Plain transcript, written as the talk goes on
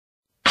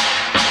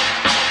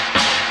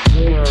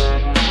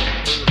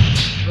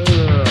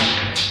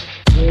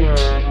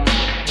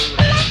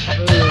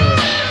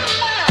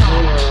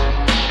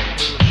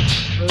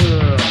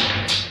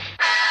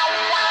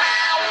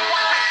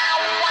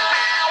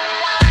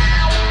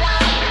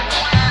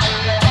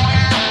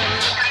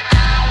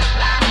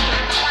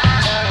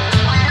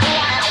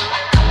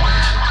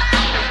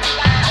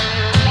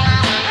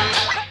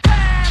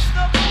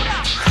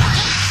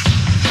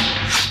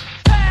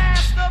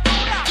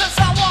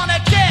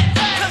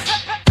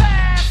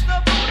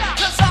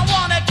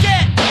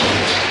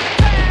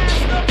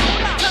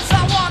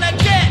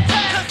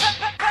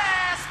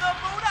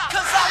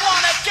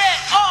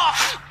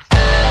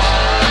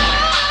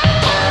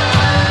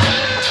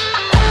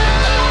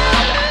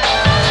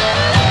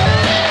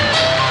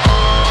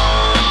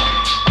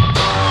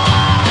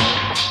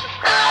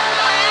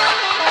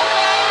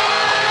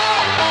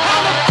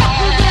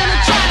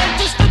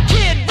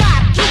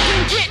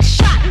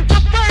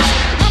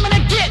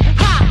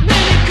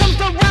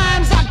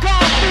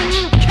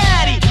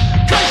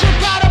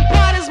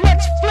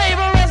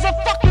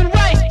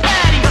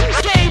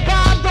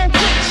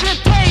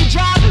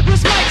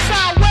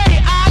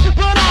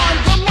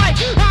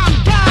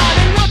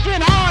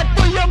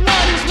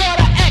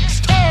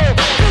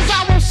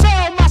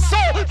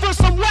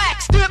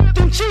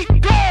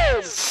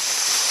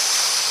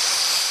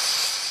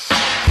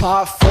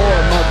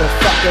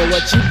motherfucker,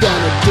 what you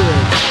gonna do?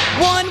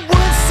 1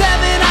 wood,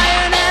 7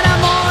 iron, and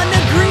I'm on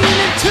the green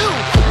and 2.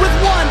 With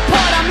 1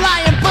 putt, I'm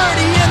lying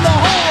birdie in the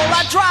hole.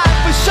 I drive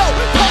for show,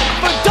 putt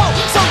for dope,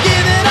 so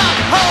give it up,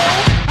 ho.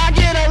 I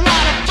get a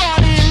lot of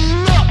funny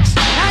looks.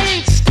 I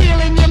ain't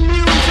stealing your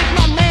music,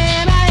 my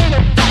man. I ain't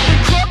a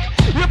fucking crook.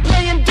 You're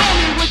playing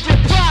dummy with your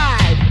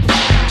pride,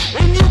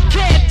 and you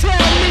can't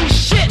tell me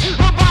shit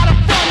about a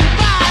funny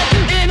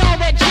vibe. And all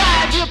that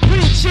jive you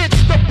preach,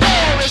 it's the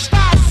poorest. I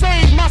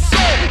save my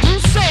soul, you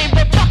save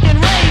the fucking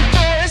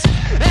rainforest,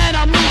 and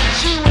I'll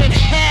meet you in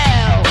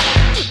hell.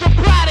 The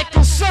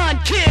prodigal son,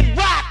 Kid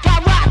Rock, I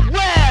rock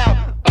well.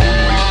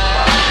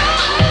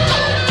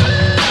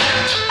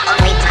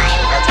 Only time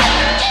will tell.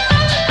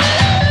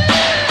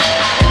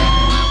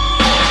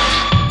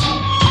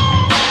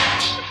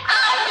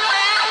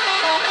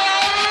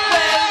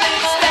 Well,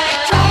 it's that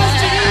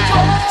toasty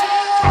boy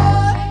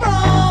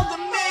from the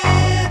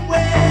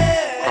Midwest,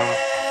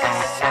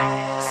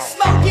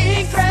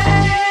 smoking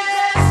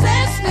grass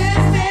and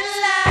sniffing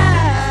lines.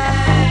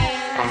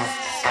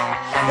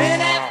 And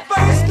at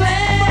first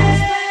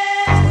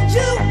glance,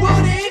 you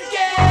wouldn't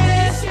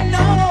guess,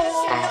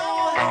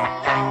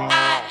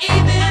 I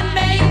even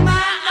made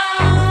my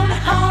own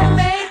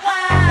homemade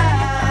wine.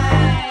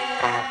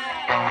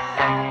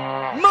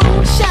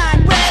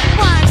 Moonshine, red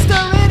wine,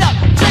 stir it up,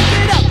 drink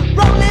it up,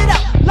 roll it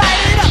up,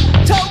 light it up,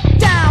 toke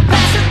down,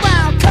 pass it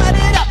round, cut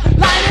it up,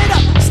 line it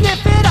up,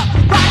 sniff it up,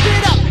 rock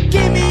it up,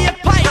 give me a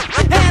pipe,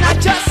 and I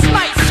just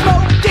might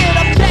smoke it,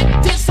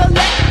 object it,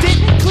 select it,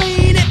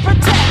 clean it,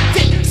 protect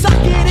it,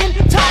 suck it in,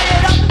 tie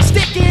it up,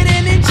 stick it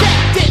in,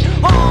 inject it,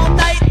 all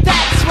night,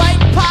 that's right,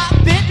 pop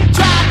it,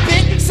 drop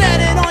it, set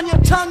it on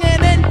your tongue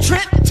and then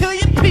trip till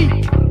you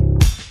peak.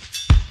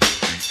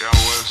 The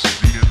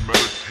LSD and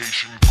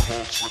meditation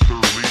cults with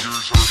their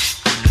leaders are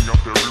springing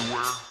up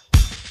everywhere.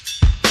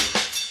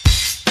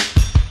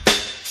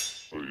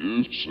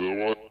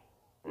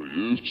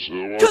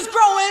 Cause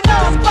growing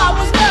up, I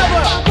was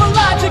never the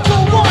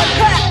logical one.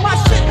 Packed my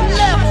shit and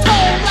left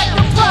home like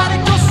the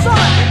prodigal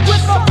son,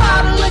 with my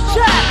bottle of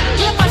Jack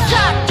and my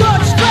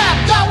shotgun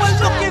strapped. I was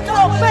looking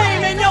for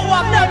fame, and yo,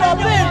 I've never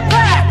been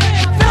back.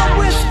 Filled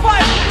with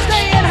spite,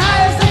 staying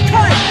high as a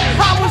kite.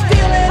 I was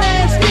dealing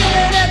and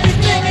stealing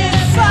everything in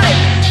sight.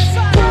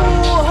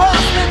 Ooh,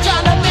 hustling,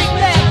 trying to make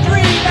that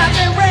dream. I've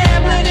been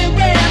rambling and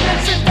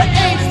gambling since the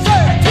age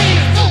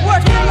 13.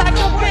 Working like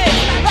a bitch,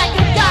 like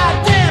a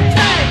goddamn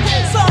tank.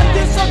 Some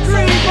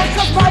disagree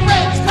because my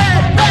rents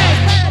had bank.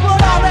 But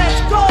all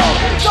that's gold,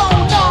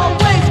 don't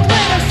always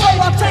glitter. So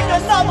I'll take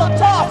another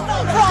toss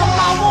from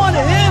my one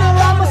hitter.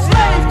 I'm a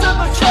slave to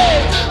the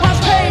trade, I'm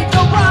paid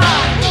to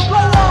ride.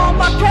 Blow all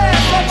my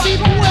cash on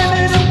cheap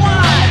women and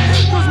wine.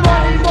 Cause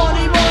money,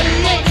 money,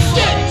 money ain't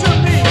shit to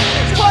me.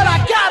 But I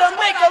gotta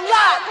make a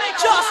lot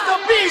just to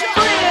be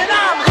free. And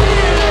I'm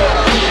here,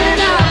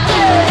 and I'm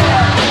there.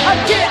 I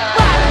get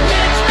right,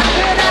 bitch,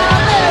 and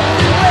I'm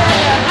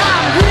everywhere.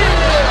 I'm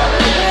here,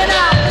 and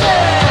I'm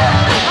there.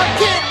 I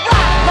get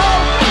right, ho,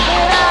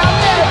 and I'm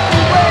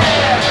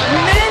everywhere.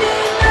 Many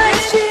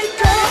nights she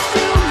comes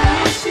to me,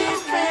 she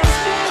brings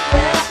me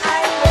where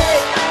I lay.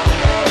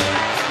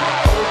 I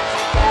hope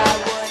to God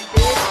one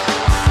day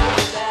she'll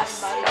see that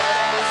my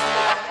love is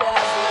not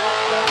that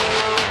way.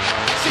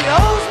 She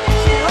owes me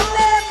in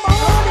that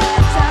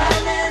morning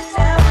time and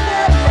never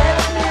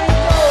lets me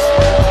go.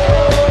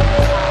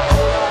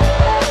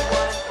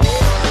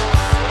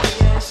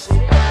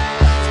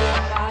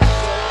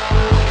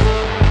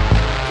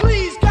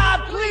 Please, God,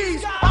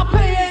 please, I'll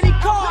pay any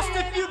cost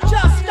if you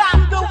just stop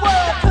the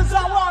world, cause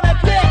I wanna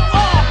get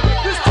off.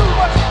 There's too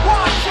much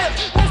hardship,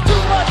 there's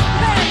too much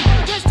pain,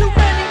 there's too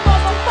many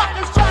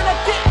motherfuckers trying to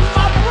get in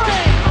my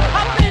brain.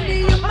 I've been to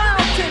your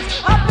mountains,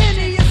 I've been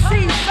to your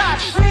seaside,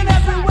 and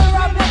everywhere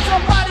I've been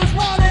somebody's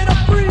wanted a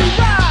free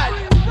ride.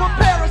 But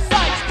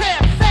parasites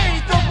can't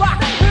fade the rock,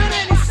 and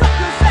any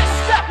suckers that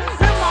step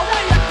in my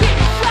way are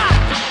getting shot.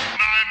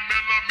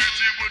 9mm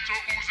with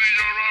your Uzi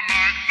or a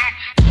Magnum.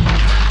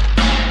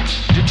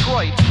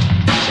 Detroit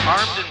is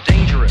armed and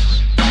dangerous.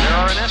 There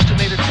are an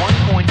estimated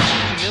 1.2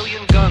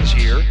 million guns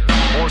here,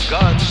 more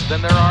guns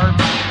than there are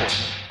people.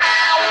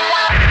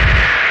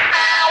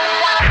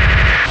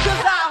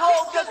 Cause I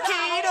hold the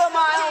key to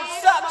my own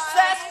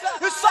success.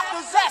 The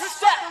suckers that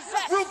step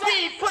will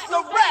be put to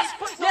rest.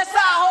 Yes,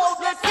 I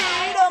hold the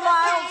key to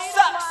my own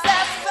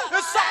success. The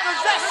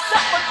suckers that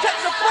step will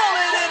catch a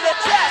bullet in the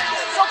chest.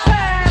 So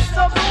pass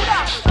the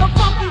Buddha, the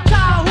funky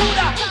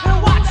Kahuna, and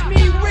watch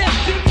me rip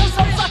because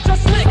I'm such a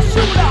slick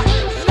shooter.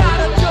 Not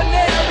a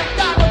generic,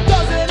 not a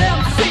dozen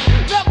MC.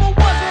 Never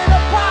was in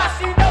a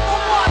posse, never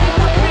wanted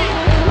to be.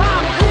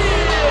 I'm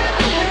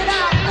here.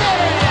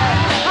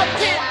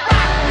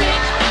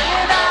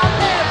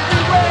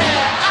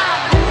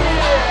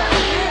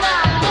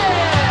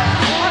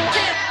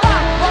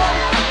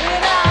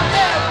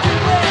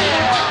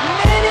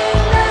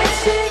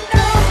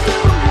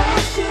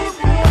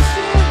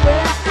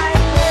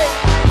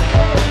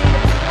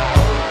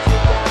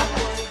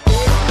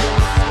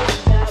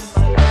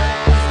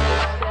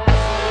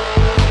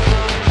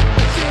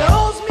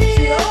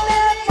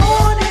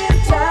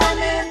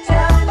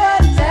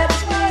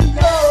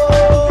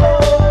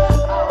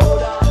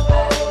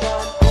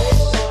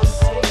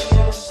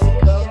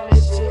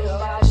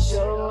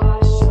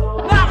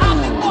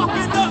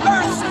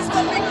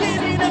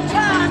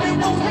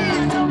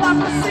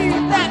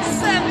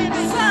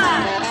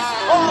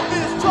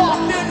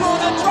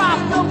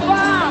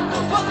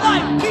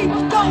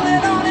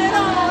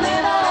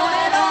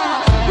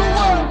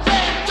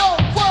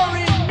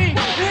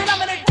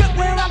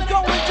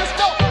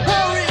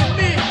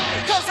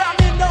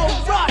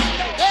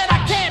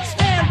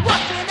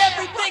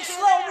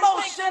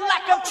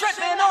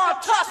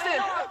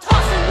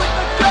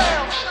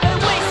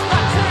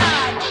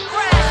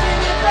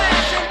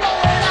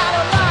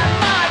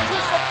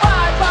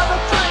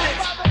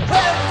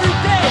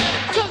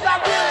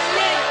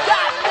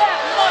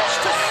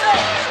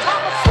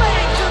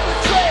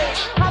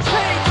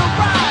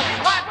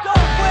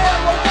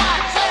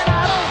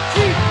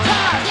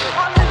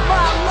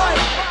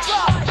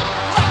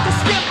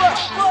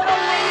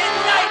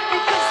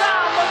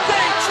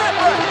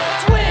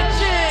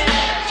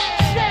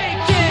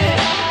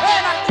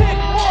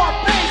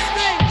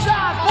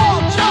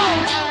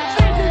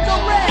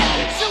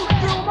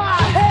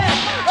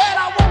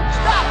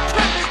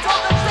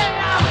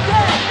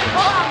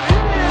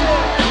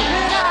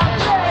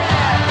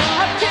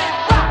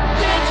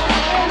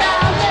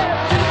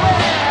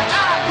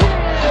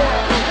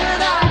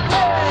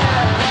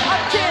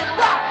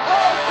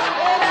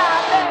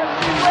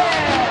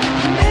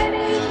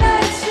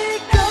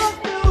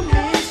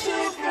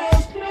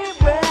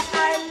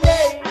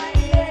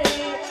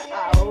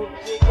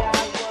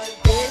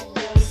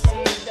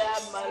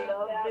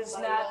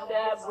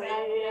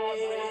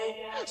 way.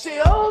 She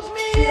holds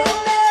me in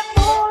that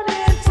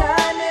morning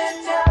time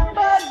and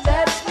never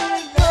lets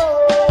me go.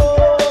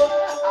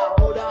 I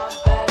hold on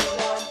back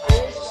one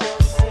day,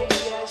 she'll say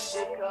yes,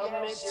 she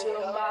coming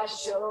to my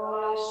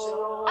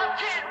show.